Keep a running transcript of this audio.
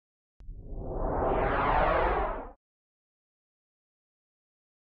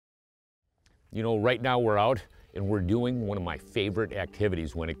You know, right now we're out and we're doing one of my favorite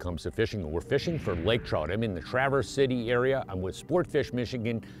activities when it comes to fishing. We're fishing for lake trout. I'm in the Traverse City area. I'm with Sportfish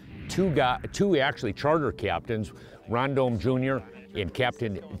Michigan. Two actually charter captains, Dohm Jr. and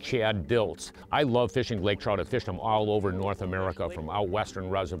Captain Chad Dilts. I love fishing lake trout. I've fished them all over North America, from out western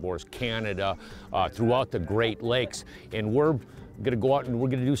reservoirs, Canada, throughout the Great Lakes. And we're gonna go out and we're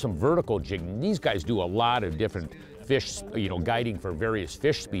gonna do some vertical jigging. These guys do a lot of different fish, you know, guiding for various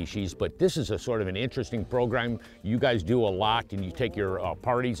fish species, but this is a sort of an interesting program. You guys do a lot and you take your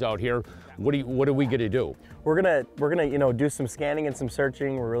parties out here. What are we gonna do? We're gonna you know, do some scanning and some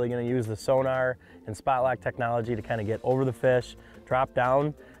searching. We're really gonna use the sonar and spot lock technology to kind of get over the fish, drop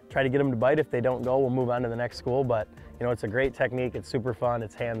down, try to get them to bite. If they don't go, we'll move on to the next school. But you know, it's a great technique. It's super fun.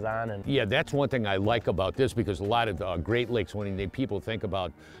 It's hands-on. And yeah, that's one thing I like about this, because a lot of Great Lakes, when people think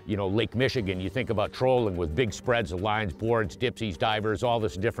about, you know, Lake Michigan, you think about trolling with big spreads of lines, boards, dipsies, divers, all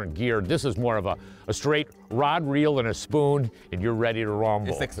this different gear. This is more of a straight rod, reel, and a spoon, and you're ready to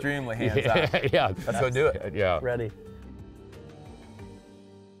rumble. It's extremely hands-on. Yeah, let's go do it. Yeah, ready.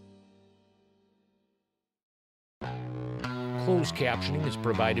 Closed captioning is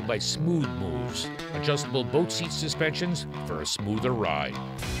provided by Smooth Moves, adjustable boat seat suspensions for a smoother ride.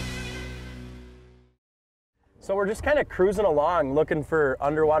 So we're just kind of cruising along, looking for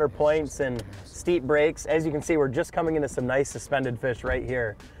underwater points and steep breaks. As you can see, we're just coming into some nice suspended fish right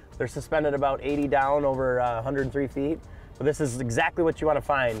here. They're suspended about 80 down over 103 feet. But this is exactly what you want to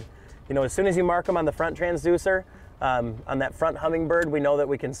find. You know, as soon as you mark them on the front transducer, on that front hummingbird, we know that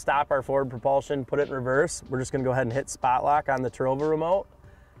we can stop our forward propulsion, put it in reverse. We're just gonna go ahead and hit spot lock on the Terova remote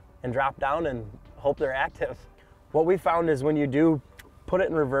and drop down and hope they're active. What we found is when you do put it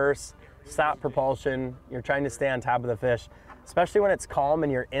in reverse, stop propulsion, you're trying to stay on top of the fish, especially when it's calm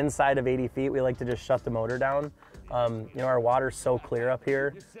and you're inside of 80 feet, we like to just shut the motor down. You know, our water's so clear up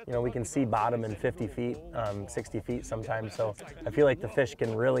here, you know, we can see bottom in 50 feet, 60 feet sometimes. So I feel like the fish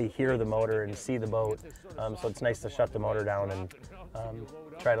can really hear the motor and see the boat. So it's nice to shut the motor down and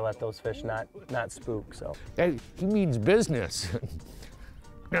try to let those fish not spook. So hey, he means business.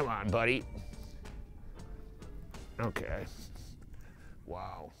 Come on, buddy. Okay.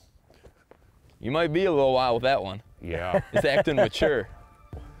 Wow. You might be a little wild with that one. Yeah. It's acting mature.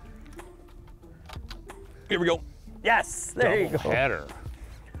 Here we go. Yes, there you go. Header.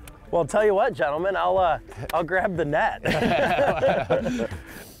 Well, tell you what, gentlemen, I'll grab the net.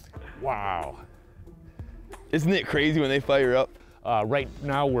 Wow. Isn't it crazy when they fire up? Right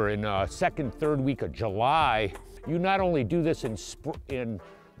now we're in second, third week of July. You not only do this in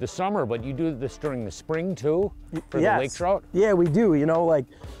the summer, but you do this during the spring too, for the lake trout? Yeah, we do. You know, like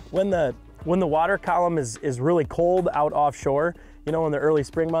when the water column is really cold out offshore, you know, in the early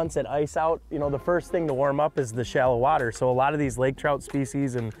spring months and ice out, you know, the first thing to warm up is the shallow water. So a lot of these lake trout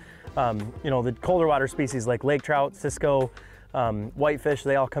species and, you know, the colder water species like lake trout, cisco, whitefish,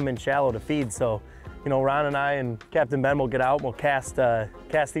 they all come in shallow to feed. So, you know, Ron and I and Captain Ben will get out, we'll cast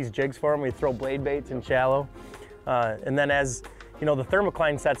these jigs for them. We throw blade baits in shallow. And then as, you know, the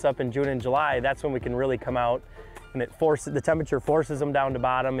thermocline sets up in June and July, that's when we can really come out and the temperature forces them down to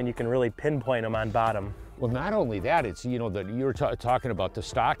bottom and you can really pinpoint them on bottom. Well, not only that, it's, you know, that you were talking about the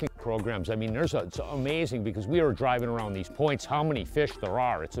stocking programs. I mean, it's amazing, because we were driving around these points, how many fish there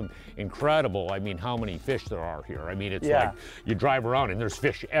are. It's incredible, I mean, how many fish there are here. I mean, it's like you drive around and there's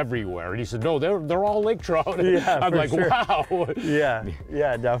fish everywhere. And he said, no, they're all lake trout. Yeah, I'm like, sure. wow. Yeah,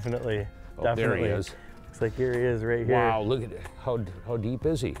 yeah, definitely. Oh, definitely. there he is. Looks like here he is right here. Wow, look at it. How deep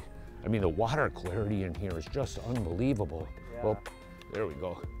is he? I mean, the water clarity in here is just unbelievable. Yeah. Well, there we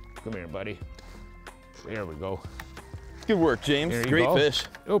go. Come here, buddy. There we go. Good work, James. Great fish.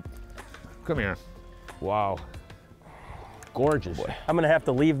 Oh, come here. Wow. Gorgeous. Boy. I'm gonna have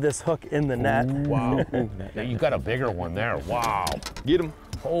to leave this hook in the net. Wow. You got a bigger one there. Wow. Get him.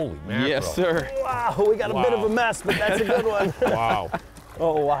 Holy mackerel. Yes, sir. Wow, we got a bit of a mess, but that's a good one. Wow.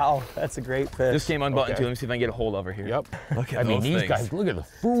 Oh, wow, that's a great fish. This came unbuttoned too. Let me see if I can get a hold of her here. Yep. Look at I mean, those these things. guys, look at the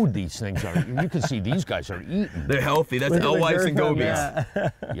food these things are. You can see these guys are eating. They're healthy. That's alewives and gobies.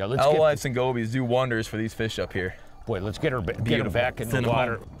 Yeah, let's alewives and gobies do wonders for these fish up here. Boy, let's get her back in the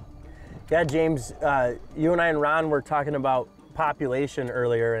water. Yeah, James, you and I and Ron were talking about population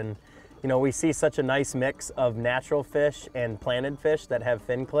earlier, and you know, we see such a nice mix of natural fish and planted fish that have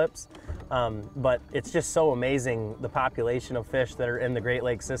fin clips. But it's just so amazing, the population of fish that are in the Great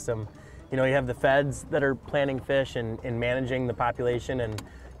Lakes system. You know, you have the feds that are planting fish and managing the population and,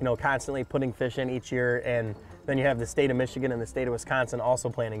 you know, constantly putting fish in each year. And then you have the state of Michigan and the state of Wisconsin also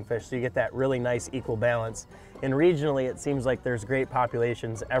planting fish. So you get that really nice equal balance. And regionally, it seems like there's great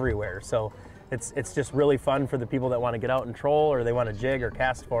populations everywhere. So It's just really fun for the people that want to get out and troll, or they want to jig or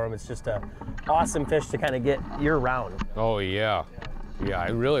cast for them. It's just a awesome fish to kind of get year round. Oh yeah, yeah. I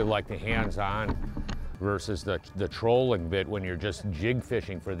really like the hands-on versus the trolling bit when you're just jig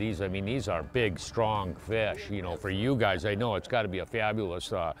fishing for these. I mean, these are big, strong fish. You know, for you guys, I know it's got to be a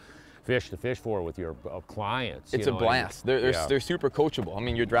fabulous fish to fish for with your clients. It's a blast. They're super coachable. I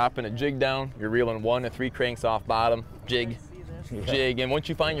mean, you're dropping a jig down, you're reeling 1 to 3 cranks off bottom, jig, jig, and once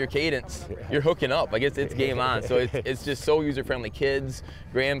you find your cadence, you're hooking up. Like it's game on. So it's just so user-friendly. Kids,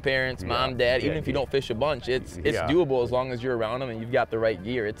 grandparents, mom, dad, even if you don't fish a bunch, it's doable as long as you're around them and you've got the right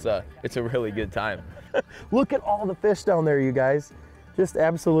gear. It's a really good time. Look at all the fish down there, you guys. Just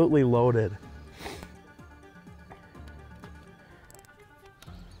absolutely loaded.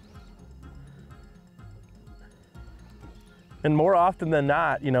 And more often than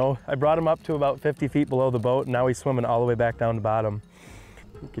not, you know, I brought him up to about 50 feet below the boat, and now he's swimming all the way back down to bottom.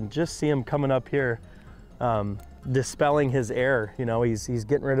 You can just see him coming up here, dispelling his air. You know, he's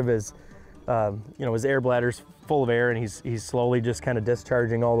getting rid of his, you know, his air bladder's full of air, and he's slowly just kind of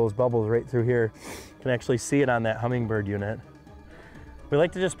discharging all those bubbles right through here. You can actually see it on that hummingbird unit. We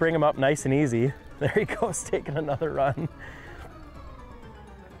like to just bring him up nice and easy. There he goes, taking another run.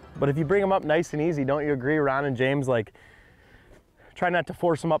 But if you bring him up nice and easy, don't you agree, Ron and James? Like, try not to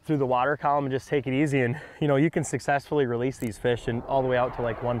force them up through the water column and just take it easy, and you know, you can successfully release these fish and all the way out to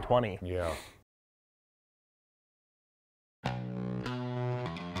like 120. Yeah.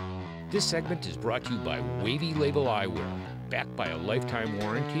 This segment is brought to you by Wavy Label Eyewear. Backed by a lifetime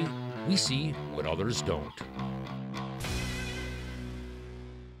warranty, we see what others don't.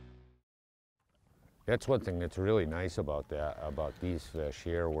 That's one thing that's really nice about these fish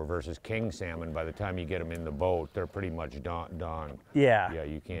here, where versus king salmon, by the time you get them in the boat, they're pretty much done. Yeah. Yeah,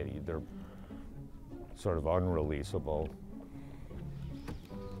 you can't, they're sort of unreleasable.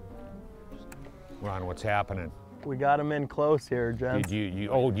 Ron, what's happening? We got him in close here, Jen.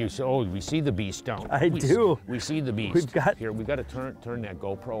 We see the beast, don't we? I do. We see the beast. We've got to turn that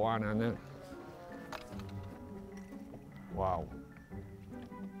GoPro on there. Wow.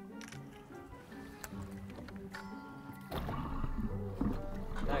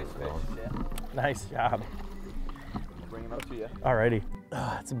 Nice fish, yeah. Nice job. Bring him up to you. Alrighty.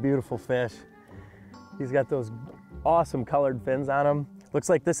 Oh, it's a beautiful fish. He's got those awesome colored fins on him. Looks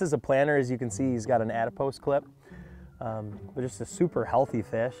like this is a planter. As you can see, he's got an adipose clip. But just a super healthy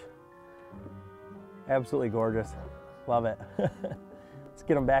fish. Absolutely gorgeous. Love it. Let's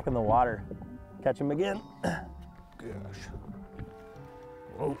get him back in the water. Catch him again. Gosh.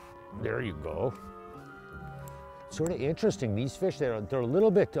 Oh, there you go. Sort of interesting. These fish, they're a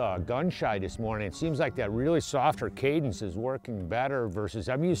little bit gun shy this morning. It seems like that really softer cadence is working better versus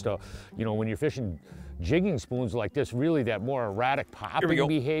I'm used to, you know, when you're fishing jigging spoons like this, really that more erratic popping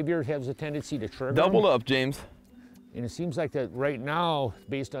behavior has a tendency to trigger. Double up, James. And it seems like that right now,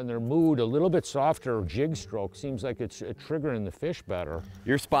 based on their mood, a little bit softer jig stroke seems like it's triggering the fish better.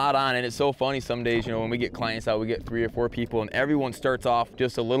 You're spot on, and it's so funny some days, you know, when we get clients out, we get 3 or 4 people, and everyone starts off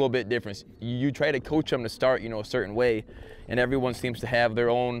just a little bit different. You try to coach them to start, you know, a certain way, and everyone seems to have their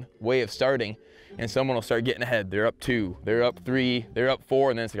own way of starting, and someone will start getting ahead. They're up 2, they're up 3, they're up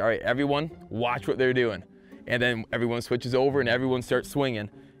 4, and then it's like, all right, everyone, watch what they're doing. And then everyone switches over, and everyone starts swinging.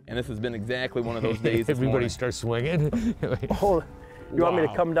 And this has been exactly one of those days. Everybody starts swinging. Oh, you want me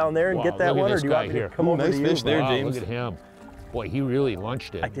to come down there and get that one, or do you want me to come over to you? Nice fish there, James. Look at him. Boy, he really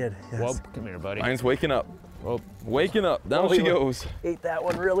lunched it. I did, yes. Well, come here, buddy. Mine's waking up. Oh, waking up. Down she goes. Ate that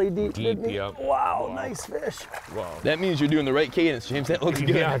one really deep, didn't he? Yep. Wow, nice fish. Wow. That means you're doing the right cadence, James. That looks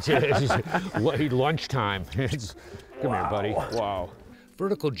good. Yeah, it's lunchtime. Come here, buddy. Wow.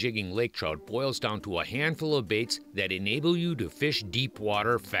 Vertical jigging lake trout boils down to a handful of baits that enable you to fish deep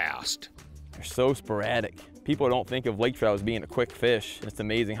water fast. They're so sporadic. People don't think of lake trout as being a quick fish. It's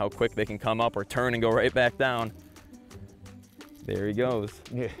amazing how quick they can come up or turn and go right back down. There he goes.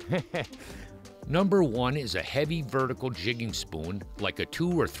 Number 1 is a heavy vertical jigging spoon like a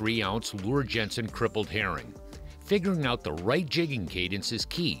 2 or 3 ounce Lure Jensen crippled herring. Figuring out the right jigging cadence is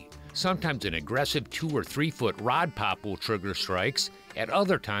key. Sometimes an aggressive 2 or 3 foot rod pop will trigger strikes. At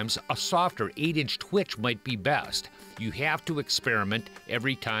other times, a softer 8-inch twitch might be best. You have to experiment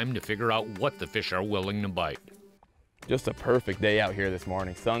every time to figure out what the fish are willing to bite. Just a perfect day out here this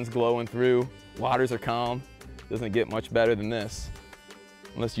morning. Sun's glowing through, waters are calm. Doesn't get much better than this.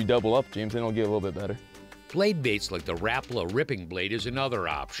 Unless you double up, James, then it'll get a little bit better. Blade baits like the Rapala ripping blade is another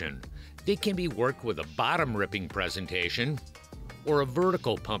option. They can be worked with a bottom ripping presentation or a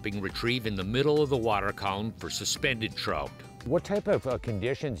vertical pumping retrieve in the middle of the water column for suspended trout. What type of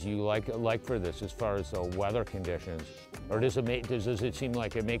conditions do you like for this as far as weather conditions? Or does it seem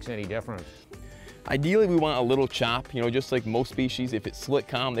like it makes any difference? Ideally, we want a little chop, you know, just like most species. If it's slick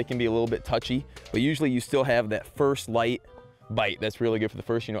calm, they can be a little bit touchy, but usually you still have that first light bite. That's really good for the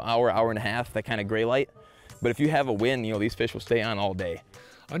first, you know, hour and a half, that kind of gray light. But if you have a wind, you know, these fish will stay on all day.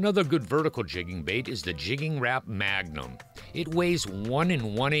 Another good vertical jigging bait is the Jigging Wrap Magnum. It weighs 1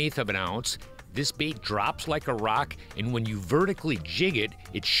 1/8 of an ounce. This bait drops like a rock, and when you vertically jig it,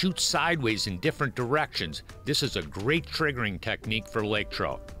 it shoots sideways in different directions. This is a great triggering technique for lake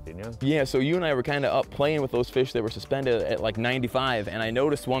trout. Yeah, so you and I were kind of up playing with those fish that were suspended at like 95, and I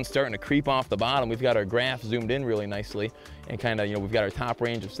noticed one starting to creep off the bottom. We've got our graph zoomed in really nicely, and kind of, you know, we've got our top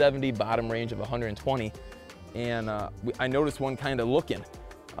range of 70, bottom range of 120, and I noticed one kind of looking.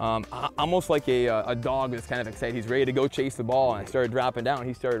 Almost like a dog that's kind of excited. He's ready to go chase the ball, and I started dropping down.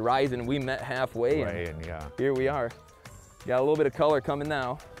 He started rising, and we met halfway, and yeah. Here we are. Got a little bit of color coming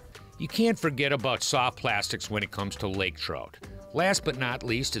now. You can't forget about soft plastics when it comes to lake trout. Last but not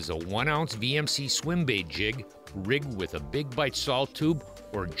least is a 1 ounce VMC swim bait jig rigged with a big bite salt tube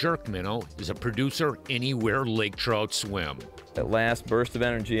or jerk minnow is a producer anywhere lake trout swim. That last burst of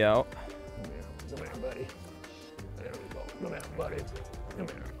energy out. Come here, buddy. There we go. Come here, buddy. Come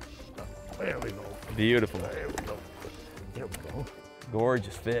here. There we go. Beautiful. There we go. There we go.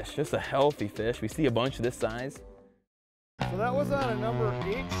 Gorgeous fish. Just a healthy fish. We see a bunch of this size. So that was on a number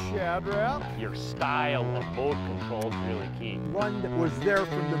 8 shad wrap. Your style of boat control is really key. One that was there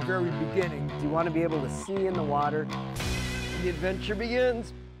from the very beginning. You want to be able to see in the water. The adventure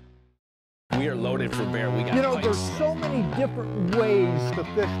begins. We are loaded for bear. We got You know, bites. there's so many different ways to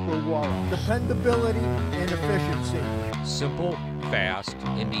fish for walleye. Dependability and efficiency. Simple, fast,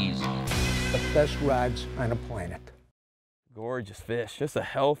 and easy. The best rods on the planet. Gorgeous fish. Just a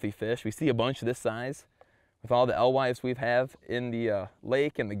healthy fish. We see a bunch of this size. With all the alewives we have in the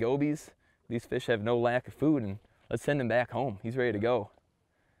lake and the gobies, these fish have no lack of food, and let's send him back home. He's ready to go.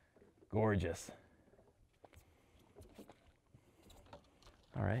 Gorgeous.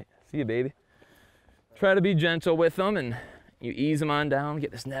 All right, see you, baby. Try to be gentle with them, and you ease them on down,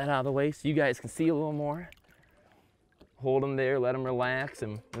 get this net out of the way so you guys can see a little more. Hold them there, let them relax,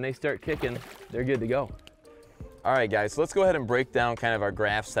 and when they start kicking, they're good to go. All right, guys, so let's go ahead and break down kind of our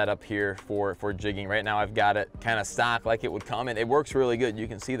graph setup here for jigging. Right now I've got it kind of stocked like it would come, and it works really good. You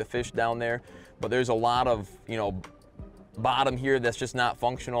can see the fish down there, but there's a lot of, you know, bottom here that's just not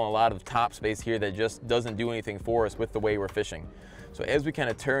functional, a lot of top space here that just doesn't do anything for us with the way we're fishing. So as we kind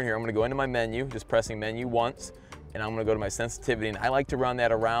of turn here, I'm gonna go into my menu, just pressing menu once, and I'm gonna go to my sensitivity, and I like to run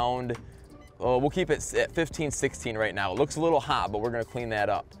that around, we'll keep it at 15, 16 right now. It looks a little hot, but we're gonna clean that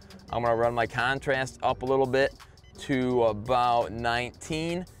up. I'm gonna run my contrast up a little bit to about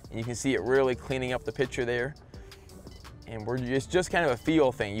 19, and you can see it really cleaning up the picture there. And we're just kind of a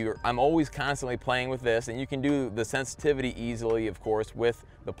feel thing. I'm always constantly playing with this, and you can do the sensitivity easily, of course, with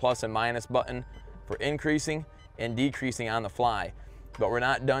the plus and minus button for increasing and decreasing on the fly. But we're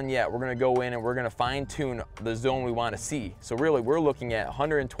not done yet. We're gonna go in and we're gonna fine tune the zone we wanna see. So really, we're looking at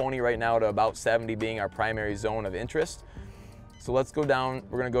 120 right now to about 70 being our primary zone of interest. So let's go down,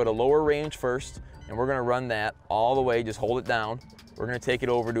 we're gonna go to lower range first, and we're gonna run that all the way, just hold it down. We're gonna take it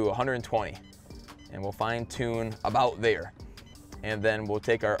over to 120, and we'll fine tune about there. And then we'll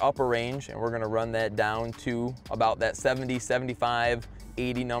take our upper range, and we're gonna run that down to about that 70, 75,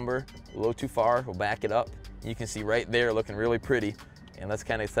 80 number, a little too far, we'll back it up. You can see right there looking really pretty. And let's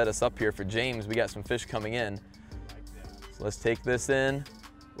kind of set us up here for James. We got some fish coming in. So let's take this in.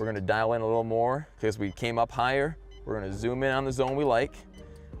 We're gonna dial in a little more because we came up higher. We're gonna zoom in on the zone we like.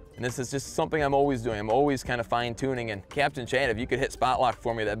 And this is just something I'm always doing. I'm always kind of fine tuning. And Captain Chad, if you could hit spot lock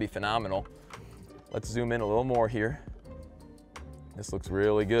for me, that'd be phenomenal. Let's zoom in a little more here. This looks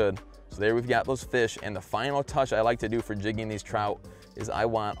really good. So there we've got those fish. And the final touch I like to do for jigging these trout is I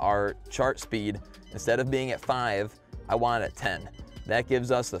want our chart speed, instead of being at 5, I want it at 10. That gives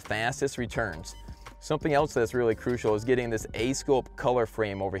us the fastest returns. Something else that's really crucial is getting this A-scope color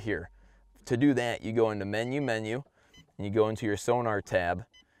frame over here. To do that, you go into menu, and you go into your sonar tab,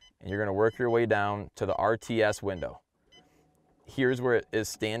 and you're gonna work your way down to the RTS window. Here's where it is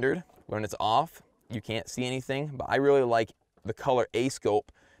standard. When it's off, you can't see anything, but I really like the color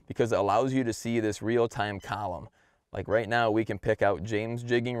A-scope because it allows you to see this real-time column. Like right now, we can pick out James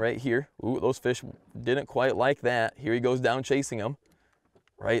jigging right here. Ooh, those fish didn't quite like that. Here he goes down chasing them.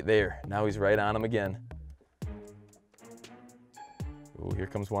 Right there. Now he's right on him again. Ooh, here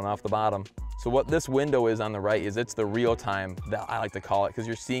comes one off the bottom. So what this window is on the right is it's the real time that I like to call it, because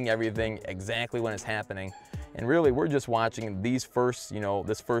you're seeing everything exactly when it's happening. And really, we're just watching these first,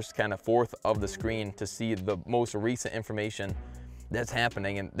 this first kind of fourth of the screen to see the most recent information that's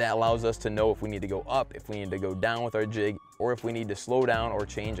happening, and that allows us to know if we need to go up, if we need to go down with our jig, or if we need to slow down or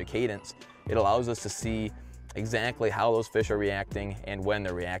change a cadence, it allows us to see exactly how those fish are reacting and when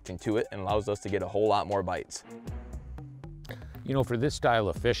they're reacting to it, and allows us to get a whole lot more bites. You know, for this style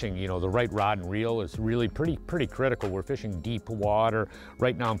of fishing, you know, the right rod and reel is really pretty critical. We're fishing deep water.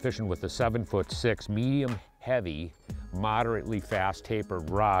 Right now I'm fishing with a 7'6" medium heavy, moderately fast tapered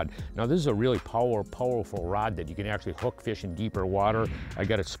rod. Now this is a really powerful rod that you can actually hook fish in deeper water. I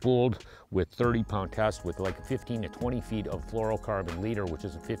got it spooled with 30-pound test with like 15 to 20 feet of fluorocarbon leader, which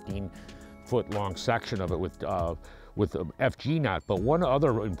is a 15-foot long section of it with a FG knot. But one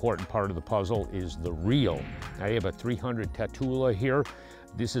other important part of the puzzle is the reel. I have a 300 Tatula here.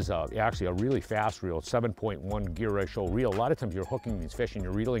 This is actually a really fast reel, 7.1 gear ratio reel. A lot of times you're hooking these fish and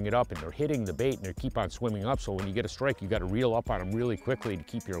you're reeling it up and they're hitting the bait and they keep on swimming up. So when you get a strike, you got to reel up on them really quickly to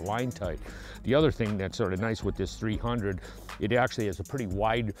keep your line tight. The other thing that's sort of nice with this 300, it actually has a pretty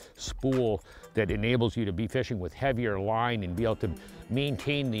wide spool that enables you to be fishing with heavier line and be able to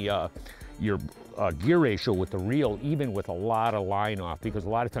maintain the your gear ratio with the reel, even with a lot of line off, because a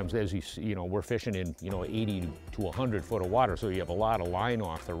lot of times, as you know, we're fishing in 80 to 100 foot of water, so you have a lot of line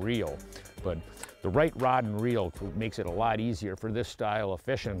off the reel. But the right rod and reel makes it a lot easier for this style of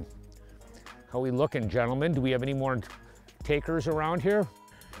fishing. How are we looking, gentlemen? Do we have any more takers around here?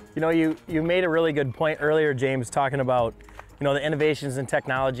 You know, you made a really good point earlier, James, talking about the innovations in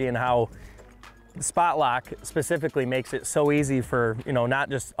technology and how Spot Lock specifically makes it so easy for, not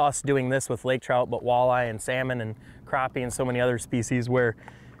just us doing this with lake trout, but walleye and salmon and crappie and so many other species where,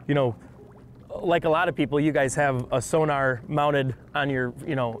 like a lot of people, you guys have a sonar mounted on your,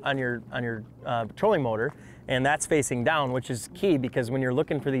 on your trolling motor, and that's facing down, which is key because when you're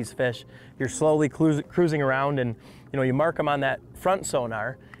looking for these fish, you're slowly cruising around and, you mark them on that front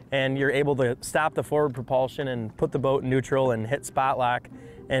sonar and you're able to stop the forward propulsion and put the boat in neutral and hit Spot Lock.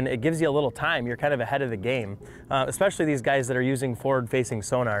 And it gives you a little time. You're kind of ahead of the game, especially these guys that are using forward-facing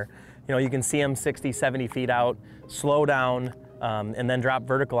sonar. You can see them 60, 70 feet out, slow down, and then drop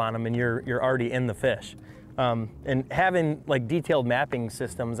vertical on them, and you're already in the fish. And having like detailed mapping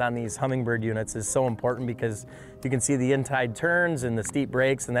systems on these Humminbird units is so important because you can see the in-tide turns and the steep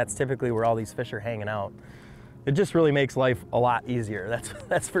breaks, and that's typically where all these fish are hanging out. It just really makes life a lot easier.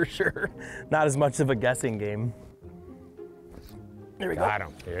 That's for sure. Not as much of a guessing game. There we go. Got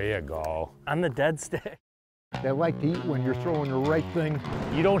him. There you go. On the dead stick. They like to eat when you're throwing the right thing.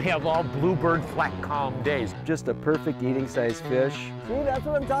 You don't have all bluebird flat calm days. Just a perfect eating size fish. See, that's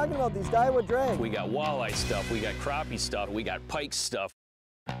what I'm talking about, these Daiwa drags. We got walleye stuff, we got crappie stuff, we got pike stuff.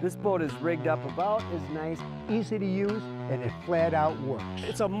 This boat is rigged up about as nice. Easy to use, and it flat out works.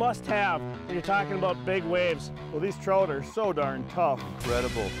 It's a must-have when you're talking about big waves. Well, these trout are so darn tough.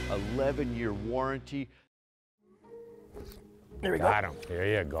 Incredible 11-year warranty. There we go. Got him. There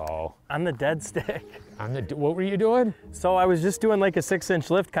you go. On the dead stick. What were you doing? So I was just doing like a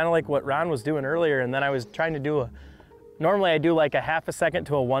 6-inch lift, kind of like what Ron was doing earlier, and then I was trying to do normally I do like a ½ a second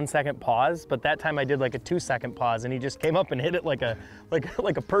to a 1 second pause, but that time I did like a 2-second pause, and he just came up and hit it like a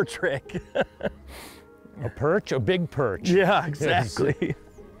perch rig. A perch? A big perch? Yeah, exactly.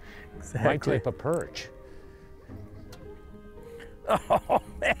 My type of perch. Oh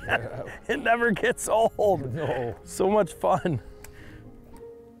man, it never gets old. No. So much fun.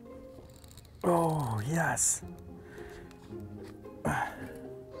 Oh, yes.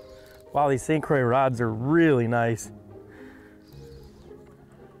 Wow, these St. Croix rods are really nice.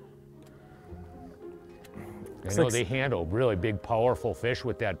 I know they handle really big, powerful fish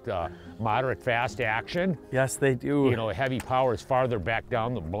with that moderate fast action. Yes, they do. Heavy power is farther back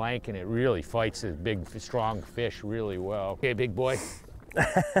down the blank, and it really fights this big, strong fish really well. Okay, big boy.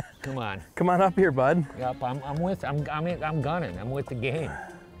 Come on. Come on up here, bud. Yep, I'm gunning. I'm with the game.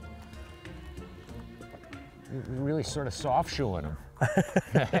 You're really sort of soft shoeing him.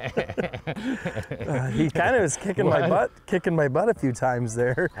 He kind of was kicking my butt a few times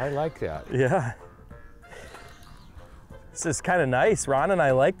there. I like that. Yeah. This is kind of nice. Ron and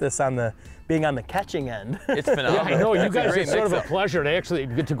I like this being on the catching end. It's phenomenal. Yeah, I know, you guys, it's sort of a pleasure to actually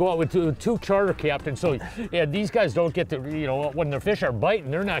get to go out with two charter captains. So yeah, these guys don't get to, when their fish are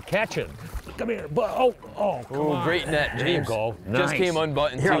biting, they're not catching. Come here, come on. Great net, James. There you go. Just Nice. came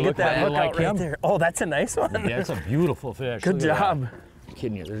unbuttoned. Here, I'll too. get Look that at hook like out right him? there. Oh, that's a nice one. Yeah, that's a beautiful fish. Good Look at job. that. I'm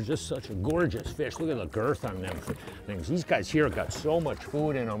kidding you, there's just such a gorgeous fish. Look at the girth on them things. These guys here got so much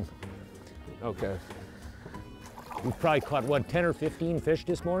food in them. Okay. We've probably caught, what, 10 or 15 fish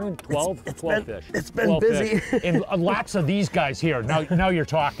this morning? 12? 12 fish. It's been 12 busy. Fish. And lots of these guys here. Now you're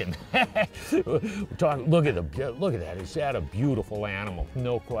talking. Look at them. Look at that. Is that a beautiful animal?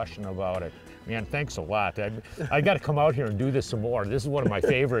 No question about it. Man, thanks a lot. I got to come out here and do this some more. This is one of my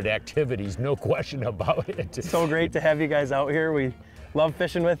favorite activities, no question about it. So great to have you guys out here. We love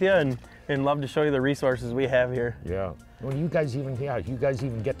fishing with you and love to show you the resources we have here. Yeah. Well, you guys even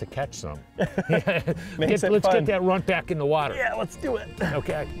get to catch some. Let's get that run back in the water. Yeah, let's do it.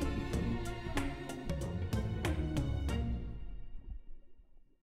 Okay.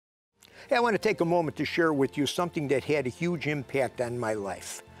 Hey, I want to take a moment to share with you something that had a huge impact on my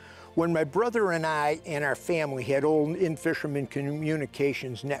life. When my brother and I and our family had Old In-Fisherman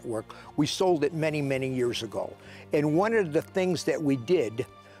Communications Network, we sold it many, many years ago. And one of the things that we did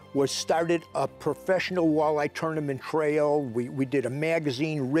was started a professional walleye tournament trail. We did a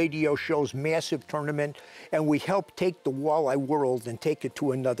magazine, radio shows, massive tournament, and we helped take the walleye world and take it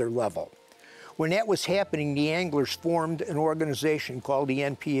to another level. When that was happening, the anglers formed an organization called the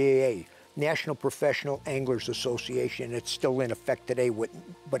NPAA, National Professional Anglers Association. It's still in effect today,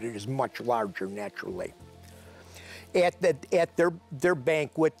 but it is much larger naturally. At their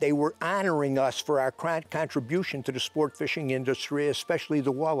banquet, they were honoring us for our contribution to the sport fishing industry, especially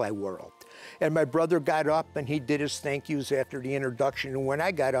the walleye world. And my brother got up and he did his thank yous after the introduction. And when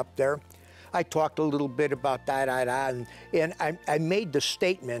I got up there, I talked a little bit about and I made the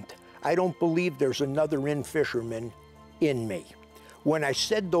statement, I don't believe there's another in-fisherman in me. When I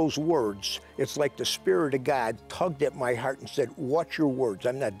said those words, it's like the Spirit of God tugged at my heart and said, watch your words,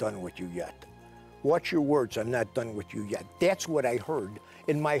 I'm not done with you yet. Watch your words, I'm not done with you yet. That's what I heard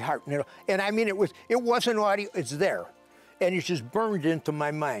in my heart. And I mean, it wasn't audio, it's there. And it's just burned into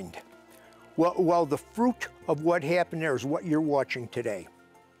my mind. Well, the fruit of what happened there is what you're watching today.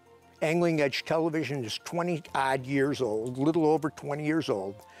 Angling Edge Television is 20-odd years old, a little over 20 years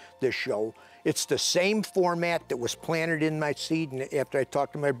old, this show. It's the same format that was planted in my seed and after I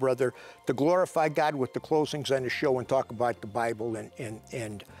talked to my brother to glorify God with the closings on the show and talk about the Bible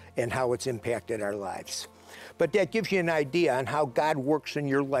and how it's impacted our lives. But that gives you an idea on how God works in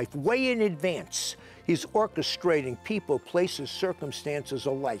your life way in advance. He's orchestrating people, places, circumstances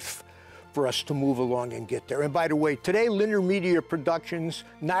of life for us to move along and get there. And by the way, today Lindner Media Productions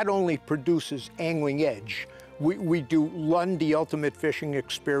not only produces Angling Edge, we do Lund, the Ultimate Fishing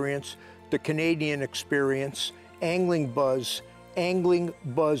Experience, the Canadian Experience, Angling Buzz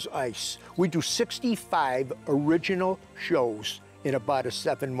Ice. We do 65 original shows in about a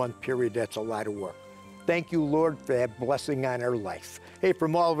 7-month period. That's a lot of work. Thank you, Lord, for that blessing on our life. Hey,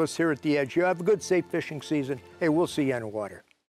 from all of us here at The Edge, you have a good, safe fishing season. Hey, we'll see you on the water.